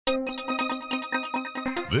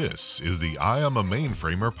This is the I Am a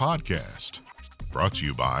Mainframer podcast, brought to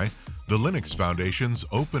you by the Linux Foundation's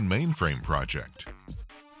Open Mainframe Project.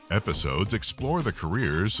 Episodes explore the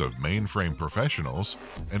careers of mainframe professionals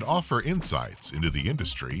and offer insights into the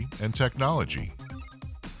industry and technology.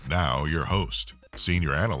 Now, your host,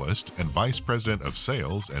 Senior Analyst and Vice President of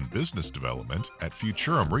Sales and Business Development at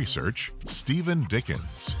Futurum Research, Stephen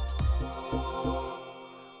Dickens.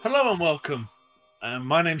 Hello and welcome.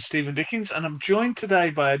 My name's Stephen Dickens, and I'm joined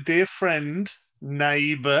today by a dear friend,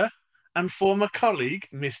 neighbour, and former colleague,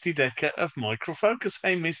 Misty Decker of Micro Focus.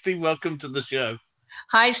 Hey, Misty, welcome to the show.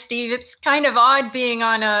 Hi, Steve. It's kind of odd being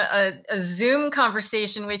on a Zoom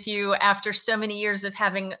conversation with you after so many years of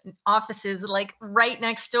having offices like right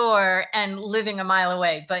next door and living a mile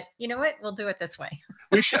away. But you know what? We'll do it this way.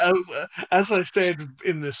 We should, as I said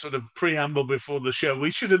in the sort of preamble before the show,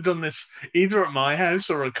 we should have done this either at my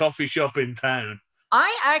house or a coffee shop in town.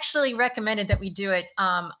 I actually recommended that we do it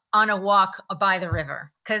on a walk by the river.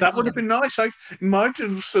 That would have been nice. I might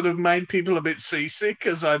have sort of made people a bit seasick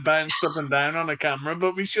as I bounced up and down on a camera,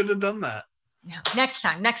 but we should have done that. No, next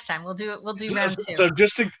time we'll do round two. So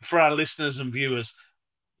just for our listeners and viewers,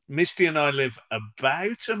 Misty and I live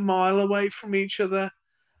about a mile away from each other.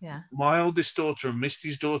 Yeah. My oldest daughter and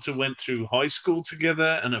Misty's daughter went through high school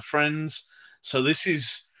together and are friends. So this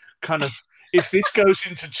is kind of, if this goes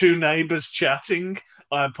into two neighbors chatting,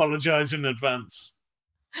 I apologize in advance.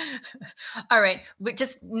 All right. But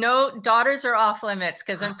just no, daughters are off limits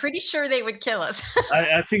because I'm pretty sure they would kill us.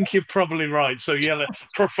 I think you're probably right. So yellow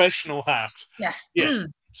professional hat. Yes. Yes.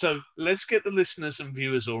 So let's get the listeners and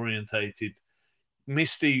viewers orientated.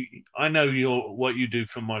 Misty, I know what you do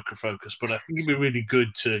for Micro Focus, but I think it'd be really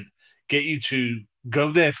good to get you to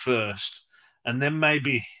go there first and then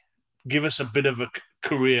maybe give us a bit of a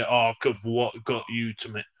career arc of what got you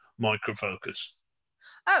to Micro Focus.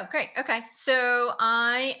 Oh, great. Okay. So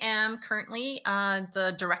I am currently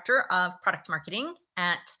the director of product marketing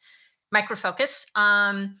at Micro Focus.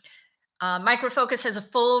 Micro Focus has a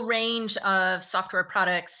full range of software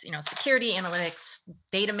products, security, analytics,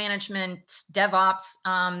 data management, DevOps.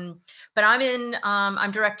 But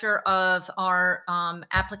I'm director of our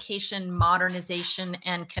application modernization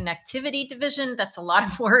and connectivity division. That's a lot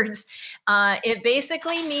of words. It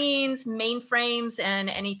basically means mainframes and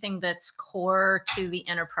anything that's core to the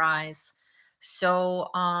enterprise.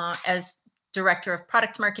 So as director of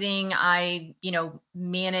product marketing, I,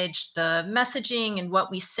 manage the messaging and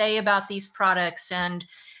what we say about these products. And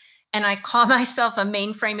I call myself a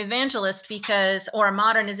mainframe evangelist or a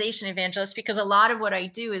modernization evangelist, because a lot of what I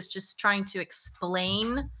do is just trying to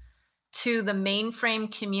explain to the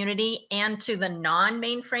mainframe community and to the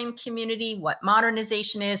non-mainframe community what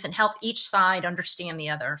modernization is and help each side understand the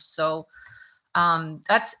other. So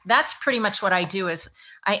that's pretty much what I do. Is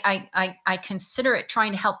I consider it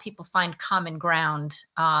trying to help people find common ground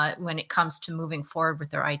when it comes to moving forward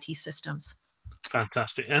with their IT systems.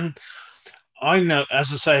 Fantastic. And I know,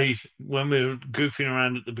 as I say, when we were goofing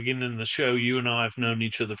around at the beginning of the show, you and I have known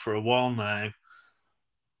each other for a while now.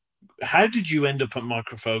 How did you end up at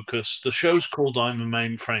Micro Focus? The show's called I'm a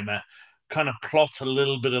Mainframer. Kind of plot a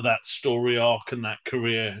little bit of that story arc and that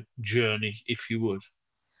career journey, if you would.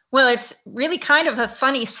 Well, it's really kind of a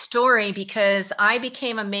funny story, because I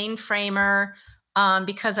became a mainframer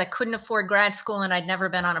because I couldn't afford grad school and I'd never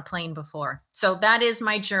been on a plane before. So that is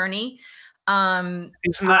my journey. Isn't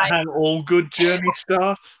that how all good journeys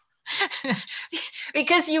start?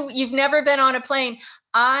 Because you've never been on a plane.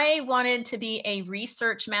 I wanted to be a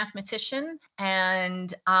research mathematician,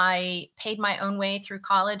 and I paid my own way through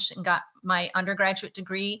college and got my undergraduate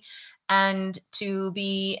degree. And to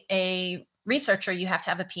be a researcher, you have to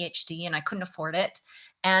have a PhD, and I couldn't afford it.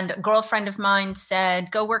 And a girlfriend of mine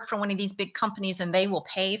said, go work for one of these big companies and they will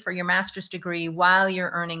pay for your master's degree while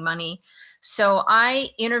you're earning money. So I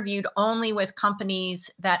interviewed only with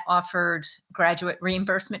companies that offered graduate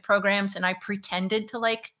reimbursement programs, and I pretended to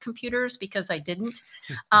like computers because I didn't,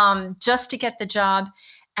 just to get the job.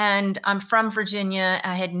 And I'm from Virginia.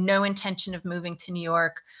 I had no intention of moving to New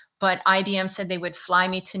York, but IBM said they would fly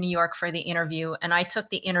me to New York for the interview, and I took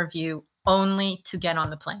the interview only to get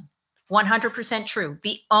on the plane. 100% true.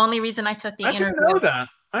 The only reason I took the interview. I didn't know that.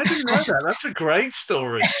 That's a great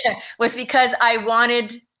story. Was because I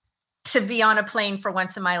wanted to be on a plane for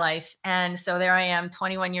once in my life. And so there I am,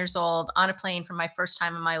 21 years old, on a plane for my first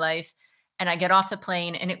time in my life. And I get off the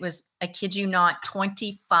plane, and it was, I kid you not,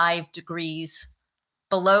 25 degrees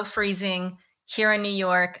below freezing here in New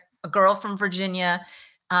York, a girl from Virginia,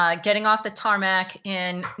 getting off the tarmac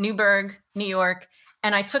in Newburgh, New York.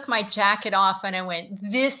 And I took my jacket off and I went,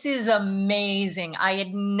 this is amazing. I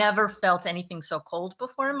had never felt anything so cold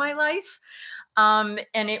before in my life. And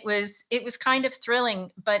it was kind of thrilling.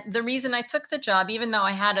 But the reason I took the job, even though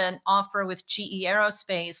I had an offer with GE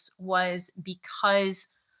Aerospace, was because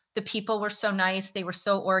the people were so nice. They were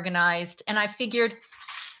so organized. And I figured,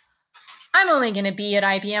 I'm only going to be at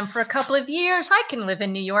IBM for a couple of years. I can live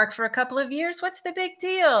in New York for a couple of years. What's the big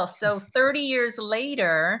deal? So 30 years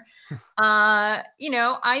later,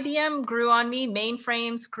 IBM grew on me.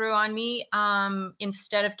 Mainframes grew on me.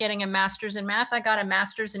 Instead of getting a master's in math, I got a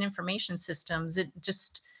master's in information systems.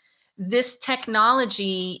 This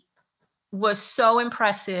technology was so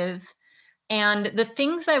impressive. And the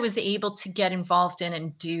things I was able to get involved in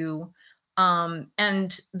and do,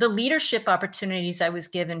 and the leadership opportunities I was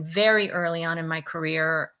given very early on in my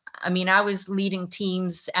career. I mean, I was leading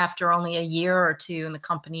teams after only a year or two in the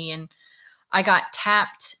company, and I got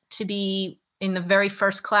tapped to be in the very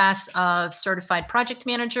first class of certified project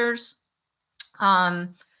managers. I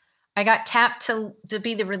got tapped to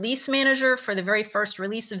be the release manager for the very first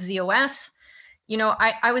release of ZOS.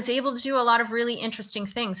 I was able to do a lot of really interesting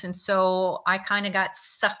things. And so I kind of got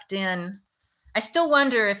sucked in. I still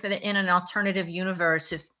wonder if in an alternative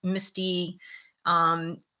universe, if Misty,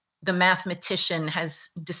 the mathematician, has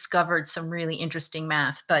discovered some really interesting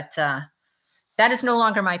math, but that is no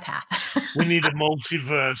longer my path. We need a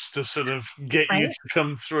multiverse to sort of get Right? you to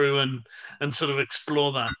come through and sort of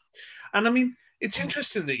explore that. And I mean, it's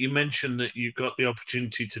interesting that you mentioned that you got the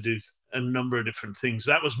opportunity to do a number of different things.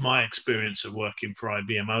 That was my experience of working for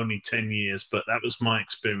IBM, only 10 years, but that was my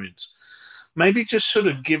experience. Maybe just sort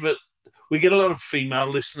of give it, we get a lot of female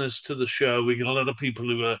listeners to the show. We get a lot of people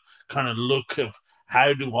who are kind of look of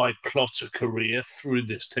how do I plot a career through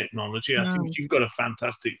this technology? I think you've got a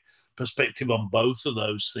fantastic perspective on both of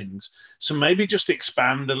those things. So maybe just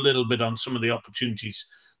expand a little bit on some of the opportunities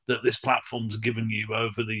that this platform's given you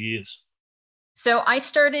over the years. So I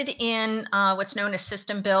started in what's known as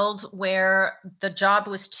system build, where the job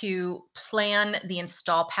was to plan the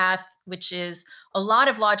install path, which is a lot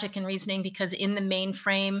of logic and reasoning, because in the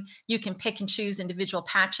mainframe, you can pick and choose individual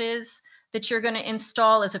patches that you're going to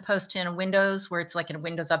install, as opposed to in a Windows, where it's like in a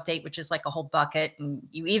Windows update, which is like a whole bucket, and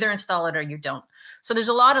you either install it or you don't. So there's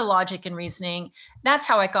a lot of logic and reasoning. That's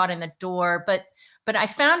how I got in the door. But I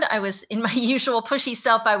found I was, in my usual pushy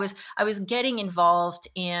self, I was getting involved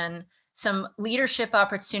in some leadership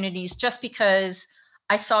opportunities just because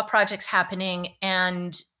I saw projects happening.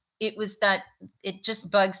 And it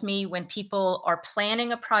just bugs me when people are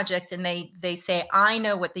planning a project and they say, I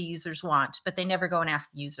know what the users want, but they never go and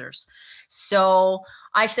ask the users. So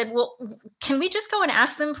I said, well, can we just go and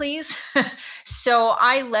ask them, please? So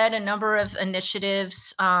I led a number of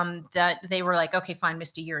initiatives that they were like, okay, fine,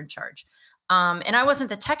 Misty, you're in charge. And I wasn't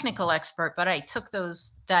the technical expert, but I took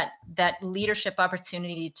that leadership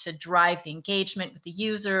opportunity to drive the engagement with the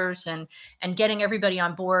users and getting everybody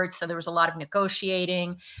on board. So there was a lot of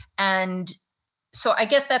negotiating. And so I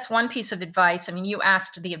guess that's one piece of advice. I mean, you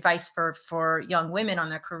asked the advice for young women on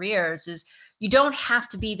their careers is you don't have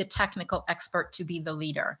to be the technical expert to be the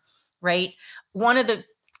leader, right? One of the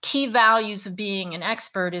key values of being an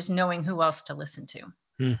expert is knowing who else to listen to.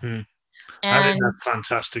 Mm-hmm. I think that's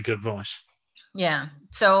fantastic advice. Yeah.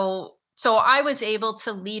 So I was able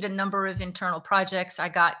to lead a number of internal projects. I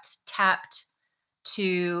got tapped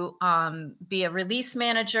to be a release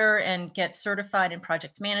manager and get certified in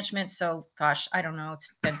project management. So, gosh, I don't know,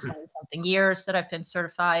 it's been 20-something years that I've been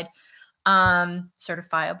certified,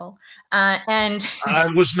 certifiable. And I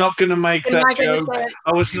was not going to make that joke.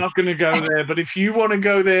 I was not going to go there. But if you want to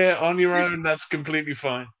go there on your own, that's completely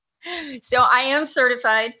fine. So I am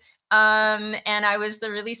certified. And I was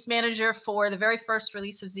the release manager for the very first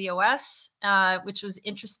release of ZOS, which was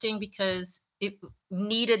interesting because it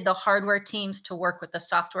needed the hardware teams to work with the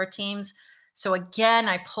software teams. So again,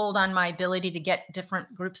 I pulled on my ability to get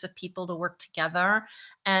different groups of people to work together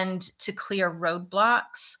and to clear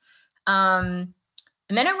roadblocks. And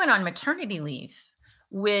then I went on maternity leave,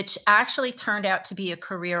 which actually turned out to be a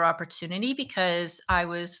career opportunity because I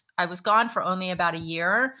was gone for only about a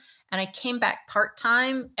year. And I came back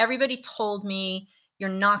part-time. Everybody told me, you're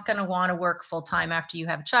not going to want to work full-time after you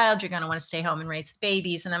have a child. You're going to want to stay home and raise the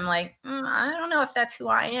babies. And I'm like, I don't know if that's who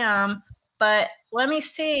I am, but let me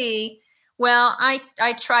see. Well, I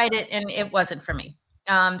tried it and it wasn't for me.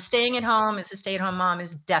 Staying at home as a stay-at-home mom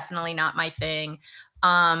is definitely not my thing.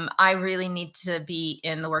 I really need to be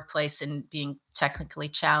in the workplace and being technically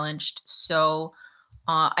challenged. So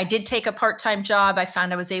I did take a part-time job. I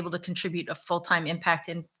found I was able to contribute a full-time impact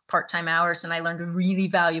in part-time hours, and I learned a really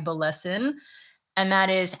valuable lesson, and that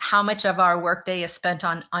is how much of our workday is spent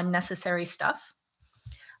on unnecessary stuff.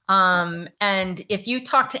 And if you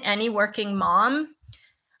talk to any working mom,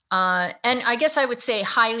 and I guess I would say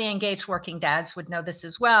highly engaged working dads would know this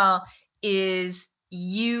as well, is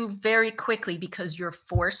you very quickly, because you're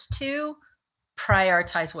forced to,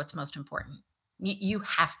 prioritize what's most important. You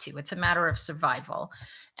have to. It's a matter of survival.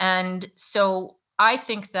 And so I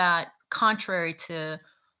think that contrary to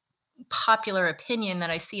popular opinion that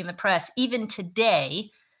I see in the press, even today,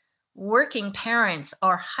 working parents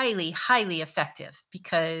are highly, highly effective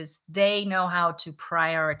because they know how to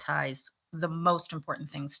prioritize the most important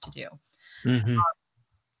things to do. Mm-hmm.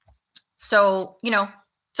 So,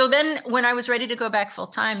 so then when I was ready to go back full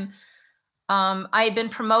time, I had been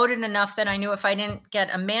promoted enough that I knew if I didn't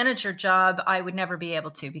get a manager job, I would never be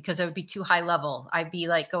able to, because it would be too high level. I'd be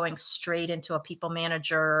like going straight into a people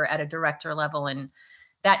manager at a director level, and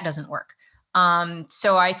that doesn't work.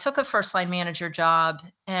 So I took a first line manager job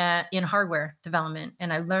in hardware development,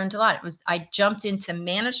 and I learned a lot. I jumped into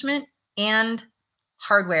management and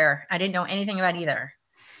hardware. I didn't know anything about either.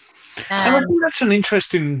 And I think that's an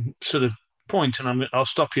interesting sort of point, and I'll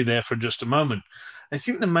stop you there for just a moment. I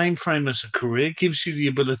think the mainframe as a career gives you the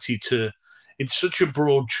ability to, it's such a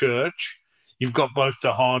broad church. You've got both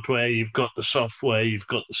the hardware, you've got the software, you've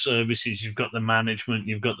got the services, you've got the management,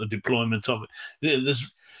 you've got the deployment of it.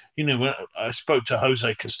 There's, when I spoke to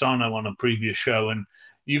Jose Castano on a previous show, and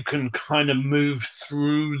you can kind of move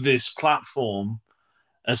through this platform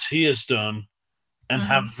as he has done and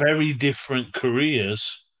have very different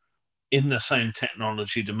careers in the same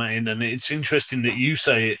technology domain. And it's interesting that you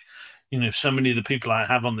say it. So many of the people I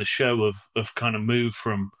have on the show have kind of moved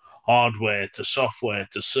from hardware to software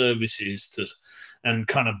to services and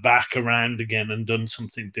kind of back around again and done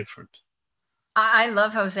something different. I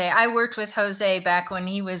love Jose. I worked with Jose back when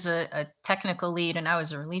he was a technical lead and I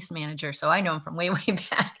was a release manager. So I know him from way, way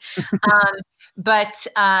back. But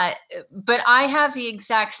I have the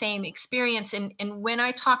exact same experience. And when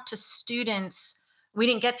I talk to students, we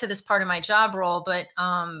didn't get to this part of my job role, but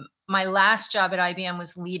my last job at IBM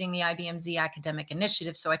was leading the IBM Z academic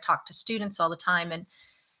initiative. So I talked to students all the time. And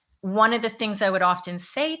one of the things I would often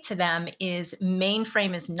say to them is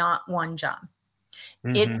mainframe is not one job.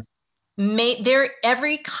 It's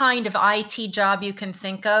every kind of IT job you can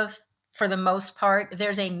think of, for the most part,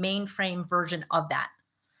 there's a mainframe version of that.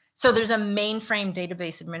 So there's a mainframe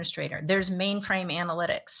database administrator. There's mainframe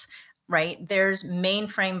analytics, right? There's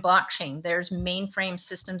mainframe blockchain. There's mainframe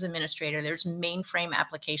systems administrator. There's mainframe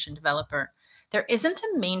application developer. There isn't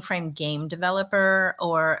a mainframe game developer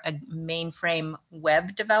or a mainframe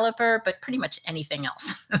web developer, but pretty much anything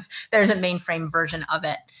else. There's a mainframe version of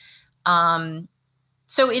it.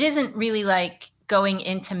 So it isn't really like going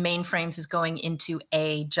into mainframes is going into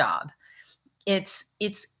a job. It's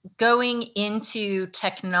going into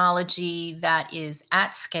technology that is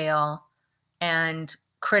at scale and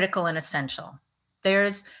critical and essential.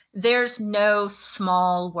 There's no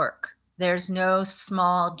small work. There's no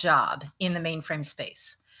small job in the mainframe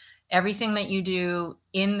space. Everything that you do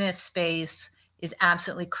in this space is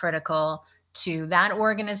absolutely critical to that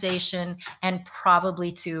organization and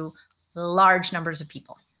probably to large numbers of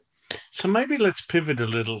people. So maybe let's pivot a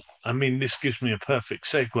little. I mean, this gives me a perfect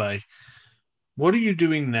segue. What are you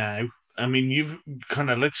doing now? I mean,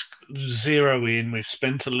 let's zero in. We've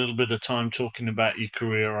spent a little bit of time talking about your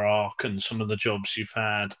career arc and some of the jobs you've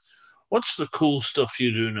had. What's the cool stuff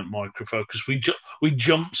you're doing at Micro Focus? We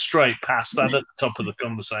jumped straight past that at the top of the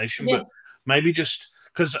conversation, but maybe just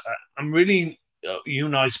because I'm really, you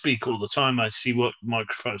and I speak all the time. I see what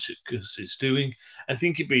Micro Focus is doing. I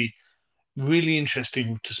think it'd be really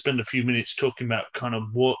interesting to spend a few minutes talking about kind of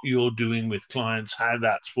what you're doing with clients, how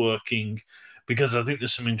that's working, because I think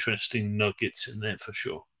there's some interesting nuggets in there for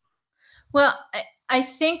sure. Well, I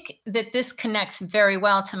think that this connects very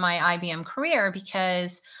well to my IBM career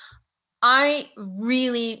because I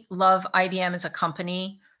really love IBM as a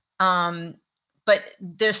company. But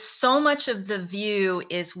there's so much of the view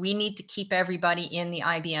is we need to keep everybody in the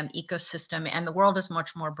IBM ecosystem, and the world is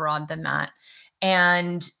much more broad than that.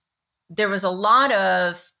 And there was a lot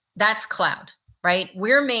of that's cloud, right?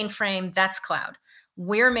 We're mainframe, that's cloud.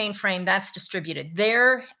 We're mainframe, that's distributed.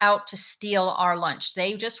 They're out to steal our lunch.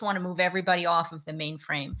 They just want to move everybody off of the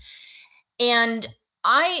mainframe. And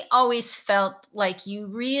I always felt like you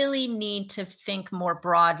really need to think more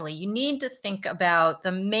broadly. You need to think about the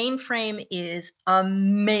mainframe is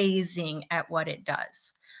amazing at what it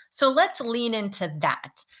does. So let's lean into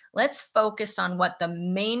that. Let's focus on what the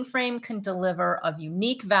mainframe can deliver of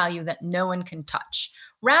unique value that no one can touch,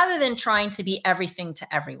 rather than trying to be everything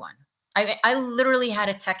to everyone. I literally had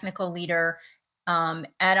a technical leader at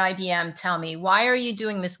IBM tell me, why are you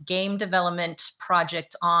doing this game development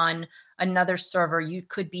project on another server, you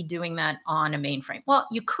could be doing that on a mainframe. Well,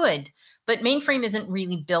 you could, but mainframe isn't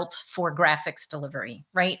really built for graphics delivery,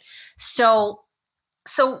 right? So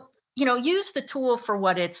use the tool for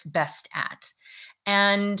what it's best at.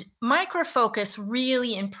 And Micro Focus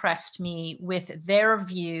really impressed me with their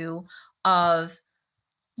view of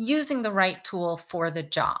using the right tool for the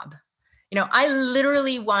job. I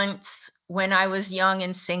literally once, when I was young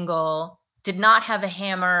and single, did not have a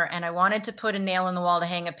hammer and I wanted to put a nail in the wall to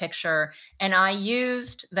hang a picture. And I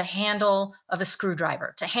used the handle of a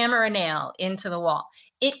screwdriver to hammer a nail into the wall.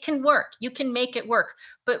 It can work. You can make it work.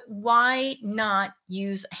 But why not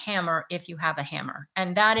use a hammer if you have a hammer?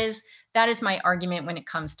 And that is my argument when it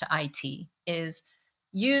comes to IT, is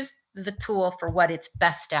use the tool for what it's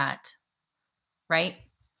best at, right?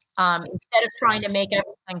 Instead of trying to make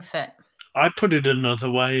everything fit. I put it another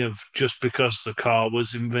way of, just because the car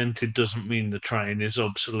was invented doesn't mean the train is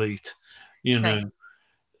obsolete. Right.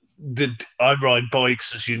 I ride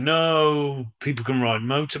bikes, as you know. People can ride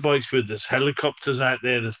motorbikes, but there's helicopters out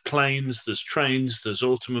there, there's planes, there's trains, there's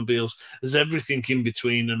automobiles, there's everything in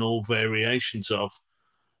between and all variations of.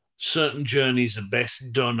 Certain journeys are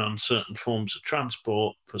best done on certain forms of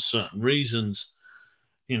transport for certain reasons.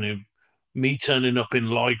 Me turning up in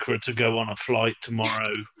Lycra to go on a flight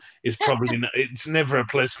tomorrow is probably not, it's never a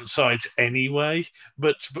pleasant sight anyway.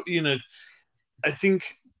 But I think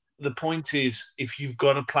the point is, if you've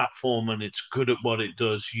got a platform and it's good at what it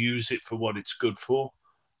does, use it for what it's good for.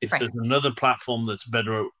 If Right. there's another platform that's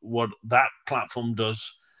better at what that platform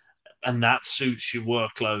does and that suits your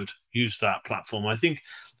workload, use that platform. I think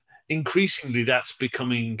increasingly that's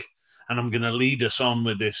becoming, and I'm going to lead us on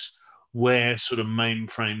with this, where sort of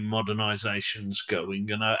mainframe modernization's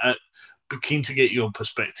going. And I'd be keen to get your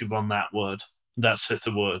perspective on that set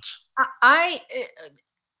of words.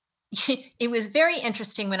 It was very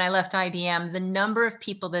interesting when I left IBM, the number of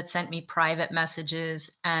people that sent me private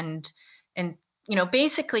messages and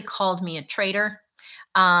basically called me a traitor,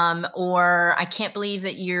 or I can't believe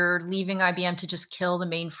that you're leaving IBM to just kill the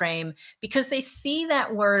mainframe, because they see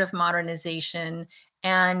that word of modernization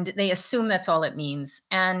and they assume that's all it means.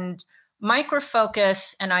 And Micro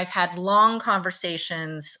Focus, and I've had long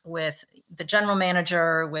conversations with the general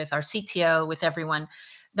manager, with our CTO, with everyone.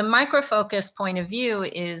 The Micro Focus point of view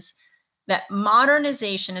is that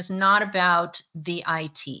modernization is not about the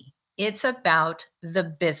IT. It's about the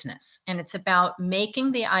business, and it's about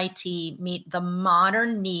making the IT meet the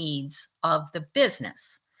modern needs of the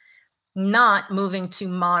business, not moving to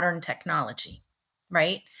modern technology,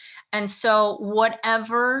 right? And so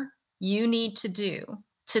whatever you need to do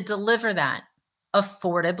to deliver that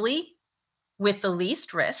affordably with the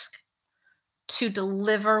least risk, to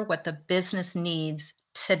deliver what the business needs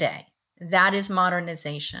today, that is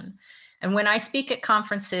modernization. And when I speak at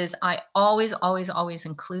conferences, I always, always, always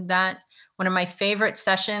include that. One of my favorite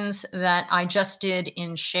sessions that I just did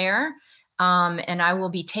in Share, and I will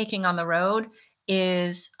be taking on the road,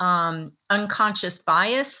 is unconscious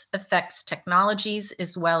bias affects technologies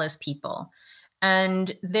as well as people.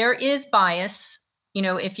 And there is bias.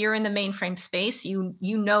 If you're in the mainframe space, you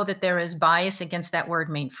know that there is bias against that word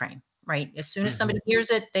mainframe, right? As soon as somebody hears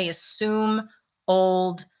it, they assume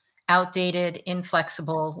old, outdated,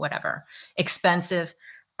 inflexible, whatever, expensive.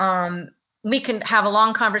 We can have a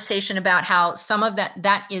long conversation about how some of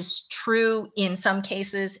that is true in some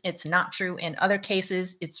cases. It's not true in other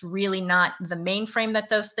cases. It's really not the mainframe that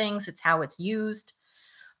does things. It's how it's used.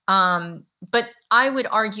 But I would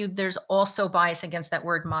argue there's also bias against that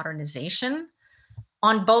word modernization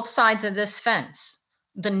on both sides of this fence.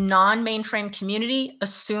 The non-mainframe community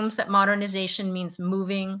assumes that modernization means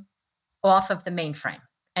moving off of the mainframe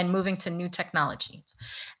and moving to new technology.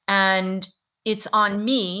 And it's on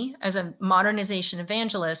me as a modernization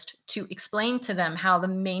evangelist to explain to them how the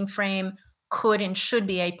mainframe could and should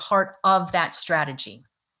be a part of that strategy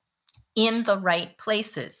in the right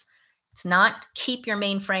places. It's not keep your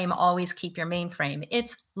mainframe, always keep your mainframe.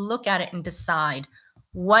 It's look at it and decide,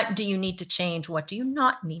 what do you need to change? What do you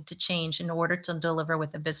not need to change in order to deliver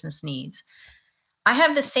what the business needs? I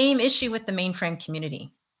have the same issue with the mainframe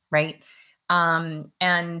community, right?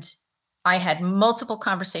 And I had multiple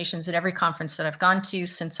conversations at every conference that I've gone to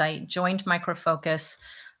since I joined Micro Focus.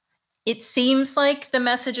 It seems like the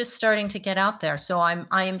message is starting to get out there. So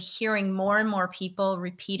I am hearing more and more people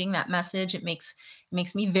repeating that message. It makes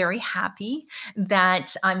me very happy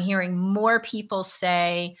that I'm hearing more people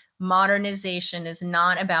say modernization is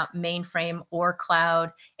not about mainframe or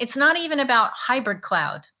cloud. It's not even about hybrid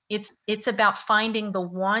cloud. It's about finding the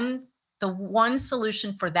one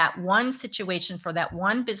solution for that one situation, for that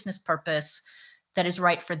one business purpose that is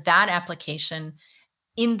right for that application.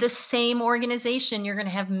 in the same organization, you're going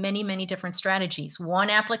to have many, many different strategies. One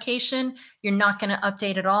application, you're not going to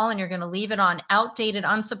update at all, and you're going to leave it on outdated,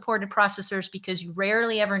 unsupported processors because you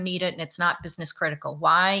rarely ever need it and it's not business critical.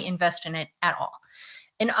 Why invest in it at all?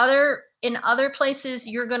 In other places,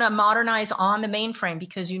 you're going to modernize on the mainframe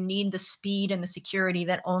because you need the speed and the security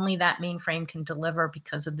that only that mainframe can deliver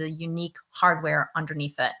because of the unique hardware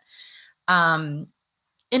underneath it.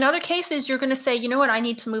 In other cases, you're going to say, you know what, I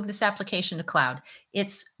need to move this application to cloud.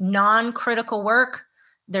 It's non-critical work.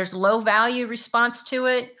 There's low value response to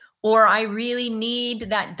it, or I really need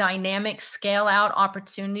that dynamic scale out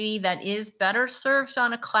opportunity that is better served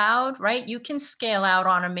on a cloud, right? You can scale out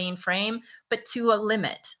on a mainframe, but to a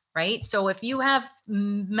limit, right? So if you have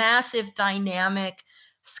massive dynamic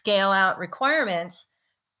scale out requirements,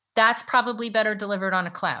 that's probably better delivered on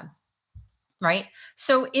a cloud. Right.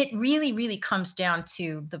 So it really, really comes down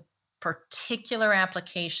to the particular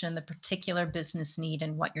application, the particular business need,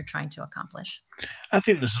 and what you're trying to accomplish. I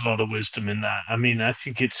think there's a lot of wisdom in that. I mean, I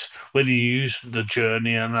think it's whether you use the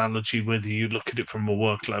journey analogy, whether you look at it from a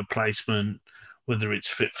workload placement, whether it's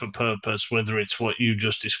fit for purpose, whether it's what you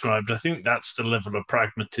just described. I think that's the level of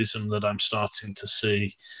pragmatism that I'm starting to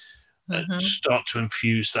see start to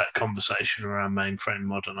infuse that conversation around mainframe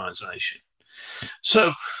modernization.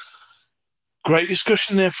 So, great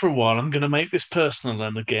discussion there for a while. I'm going to make this personal,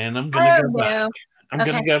 and again, I'm going to go back. I'm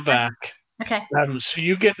going to go back. Okay. So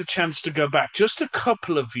you get the chance to go back just a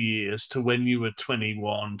couple of years to when you were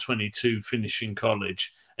 21, 22, finishing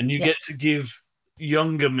college, and you get to give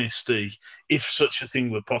younger Misty, if such a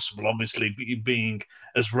thing were possible, obviously being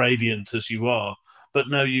as radiant as you are. But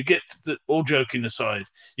no, you get all joking aside,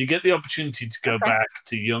 you get the opportunity to go back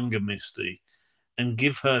to younger Misty and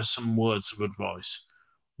give her some words of advice.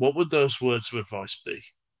 What would those words of advice be?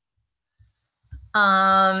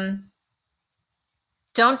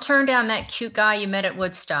 Don't turn down that cute guy you met at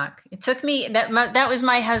Woodstock. It took me, that was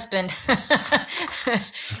my husband.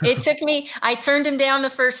 It took me, I turned him down the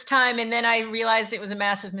first time, and then I realized it was a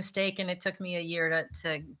massive mistake, and it took me a year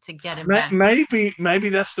to get him back. Maybe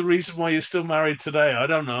that's the reason why you're still married today. I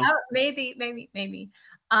don't know. Oh, maybe.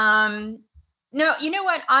 No, you know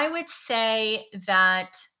what? I would say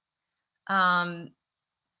that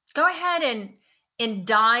go ahead and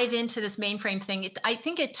dive into this mainframe thing. I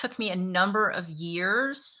think it took me a number of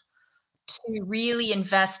years to really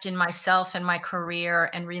invest in myself and my career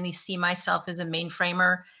and really see myself as a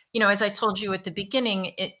mainframer. You know, as I told you at the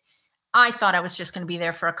beginning, I thought I was just going to be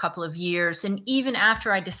there for a couple of years. And even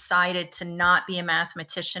after I decided to not be a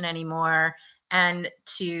mathematician anymore and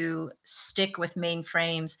to stick with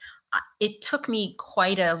mainframes, it took me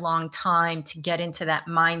quite a long time to get into that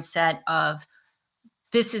mindset of,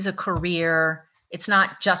 this is a career. It's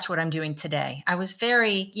not just what I'm doing today. I was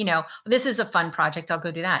very, this is a fun project. I'll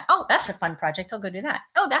go do that. Oh, that's a fun project. I'll go do that.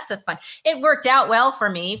 Oh, that's a fun. It worked out well for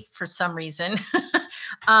me for some reason.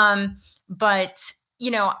 But,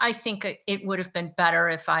 I think it would have been better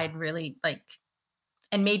if I'd really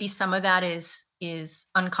and maybe some of that is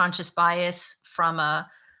unconscious bias from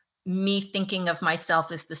me thinking of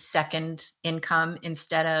myself as the second income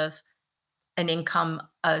instead of an income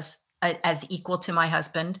as equal to my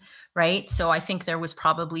husband, right? So I think there was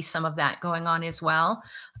probably some of that going on as well,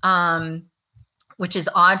 which is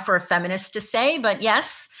odd for a feminist to say, but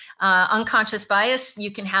yes, unconscious bias you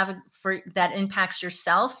can have that impacts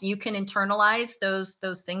yourself. You can internalize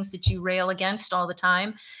those things that you rail against all the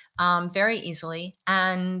time very easily.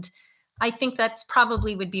 And I think that's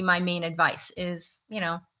probably would be my main advice is,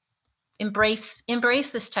 embrace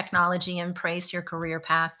this technology, embrace your career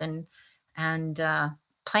path, and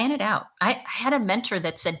plan it out. I had a mentor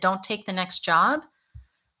that said, don't take the next job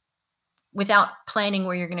without planning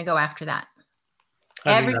where you're going to go after that.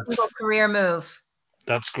 Every single career move.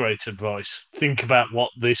 That's great advice. Think about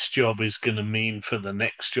what this job is going to mean for the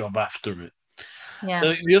next job after it.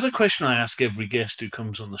 Yeah. The other question I ask every guest who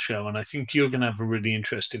comes on the show, and I think you're going to have a really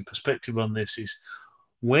interesting perspective on this, is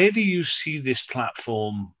where do you see this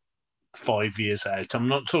platform 5 years out? I'm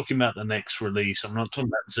not talking about the next release. I'm not talking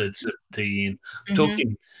about Z17. I'm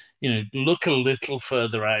talking, look a little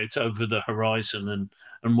further out over the horizon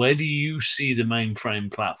and where do you see the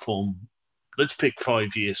mainframe platform? Let's pick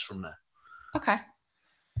 5 years from now. Okay.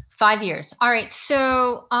 5 years. All right.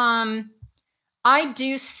 So I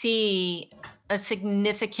do see a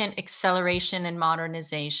significant acceleration and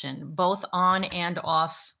modernization, both on and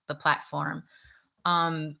off the platform.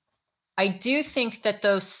 I do think that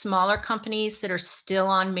those smaller companies that are still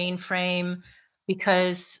on mainframe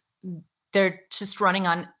because they're just running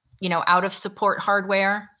on, out of support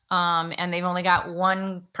hardware, and they've only got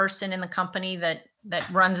one person in the company that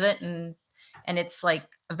runs it, and and it's like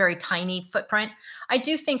a very tiny footprint. I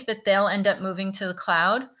do think that they'll end up moving to the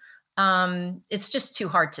cloud. It's just too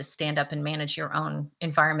hard to stand up and manage your own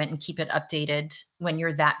environment and keep it updated when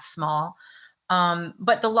you're that small.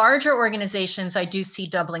 But the larger organizations, I do see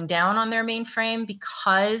doubling down on their mainframe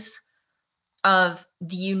because of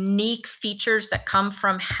the unique features that come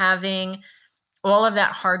from having all of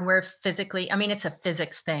that hardware physically. I mean, it's a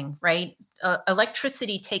physics thing, right?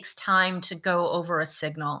 Electricity takes time to go over a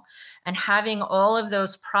signal, and having all of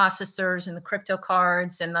those processors and the crypto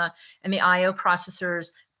cards and the IO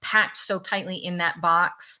processors packed so tightly in that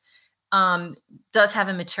box does have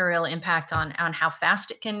a material impact on how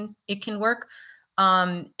fast it can work.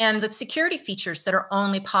 And the security features that are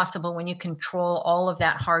only possible when you control all of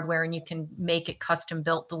that hardware and you can make it custom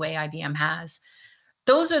built the way IBM has.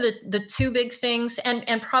 Those are the two big things,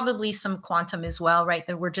 and probably some quantum as well, right?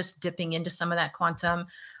 That we're just dipping into some of that quantum.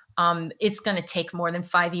 It's going to take more than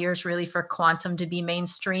 5 years really for quantum to be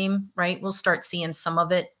mainstream, right? We'll start seeing some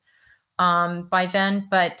of it by then,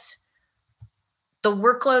 but the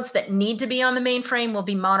workloads that need to be on the mainframe will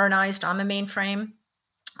be modernized on the mainframe.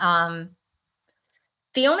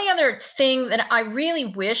 The only other thing that I really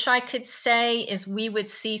wish I could say is we would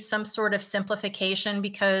see some sort of simplification,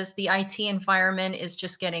 because the IT environment is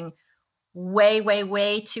just getting way, way,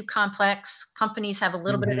 way too complex. Companies have a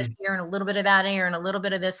little bit of this here and a little bit of that here and a little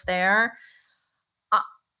bit of this there.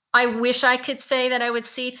 I wish I could say that I would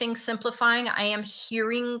see things simplifying. I am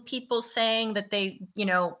hearing people saying that they,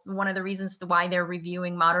 one of the reasons why they're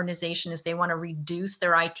reviewing modernization is they want to reduce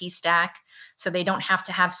their IT stack so they don't have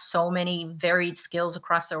to have so many varied skills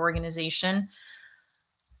across their organization.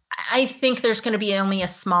 I think there's going to be only a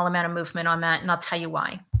small amount of movement on that, and I'll tell you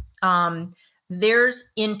why.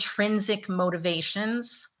 There's intrinsic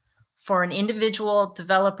motivations for an individual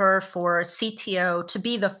developer, for a CTO to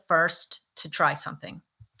be the first to try something.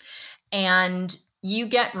 And you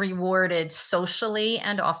get rewarded socially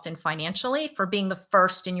and often financially for being the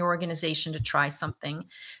first in your organization to try something.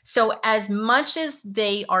 So as much as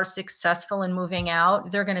they are successful in moving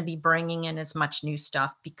out, they're going to be bringing in as much new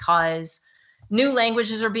stuff, because new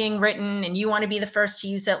languages are being written and you want to be the first to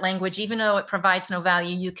use that language. Even though it provides no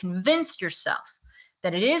value, you convince yourself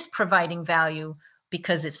that it is providing value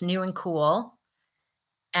because it's new and cool.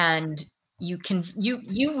 And you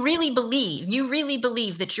really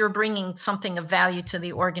believe that you're bringing something of value to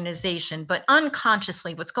the organization, but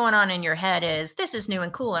unconsciously what's going on in your head is, this is new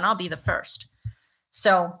and cool and I'll be the first.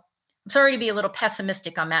 So I'm sorry to be a little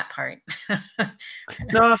pessimistic on that part.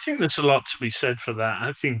 No, I think there's a lot to be said for that.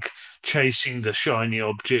 I think chasing the shiny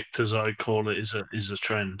object, as I call it, is a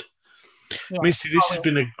trend. Yeah, Misty, this has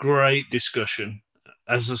been a great discussion.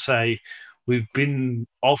 As I say, we've been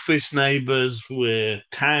office neighbours, we're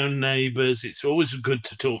town neighbours. It's always good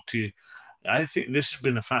to talk to you. I think this has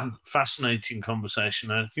been a fascinating conversation.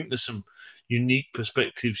 I think there's some unique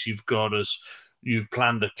perspectives you've got as you've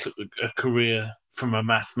planned a career from a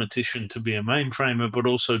mathematician to be a mainframer, but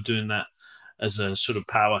also doing that as a sort of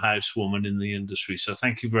powerhouse woman in the industry. So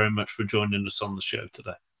thank you very much for joining us on the show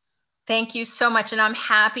today. Thank you so much. And I'm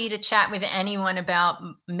happy to chat with anyone about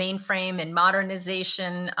mainframe and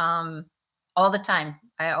modernization all the time.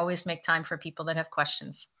 I always make time for people that have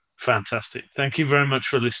questions. Fantastic. Thank you very much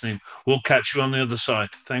for listening. We'll catch you on the other side.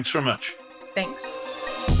 Thanks very much. Thanks.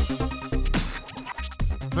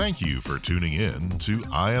 Thank you for tuning in to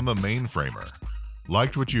I Am a Mainframer.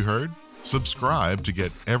 Liked what you heard? Subscribe to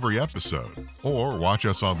get every episode, or watch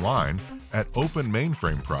us online at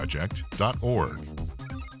openmainframeproject.org.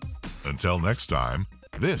 Until next time,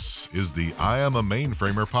 this is the I Am a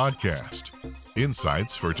Mainframer podcast.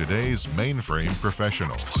 Insights for today's mainframe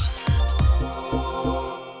professionals.